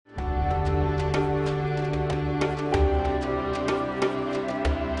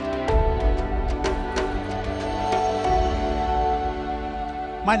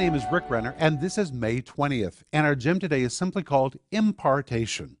My name is Rick Renner, and this is May 20th, and our gem today is simply called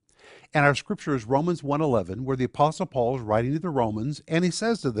Impartation. And our scripture is Romans 1:11, where the Apostle Paul is writing to the Romans, and he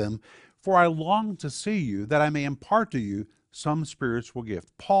says to them, "For I long to see you, that I may impart to you some spiritual gift."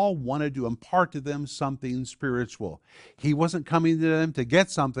 Paul wanted to impart to them something spiritual. He wasn't coming to them to get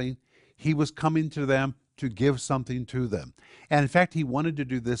something. He was coming to them to give something to them. And in fact, he wanted to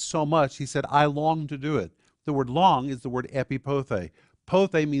do this so much, he said, "I long to do it." The word long is the word epipothe.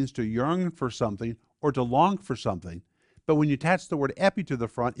 Pothe means to yearn for something or to long for something. But when you attach the word epi to the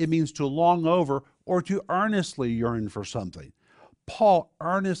front, it means to long over or to earnestly yearn for something. Paul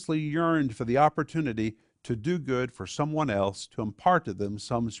earnestly yearned for the opportunity to do good for someone else, to impart to them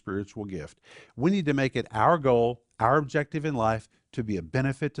some spiritual gift. We need to make it our goal, our objective in life, to be a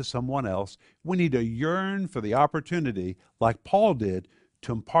benefit to someone else. We need to yearn for the opportunity, like Paul did,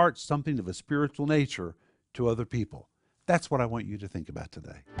 to impart something of a spiritual nature to other people. That's what I want you to think about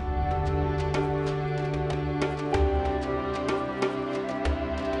today.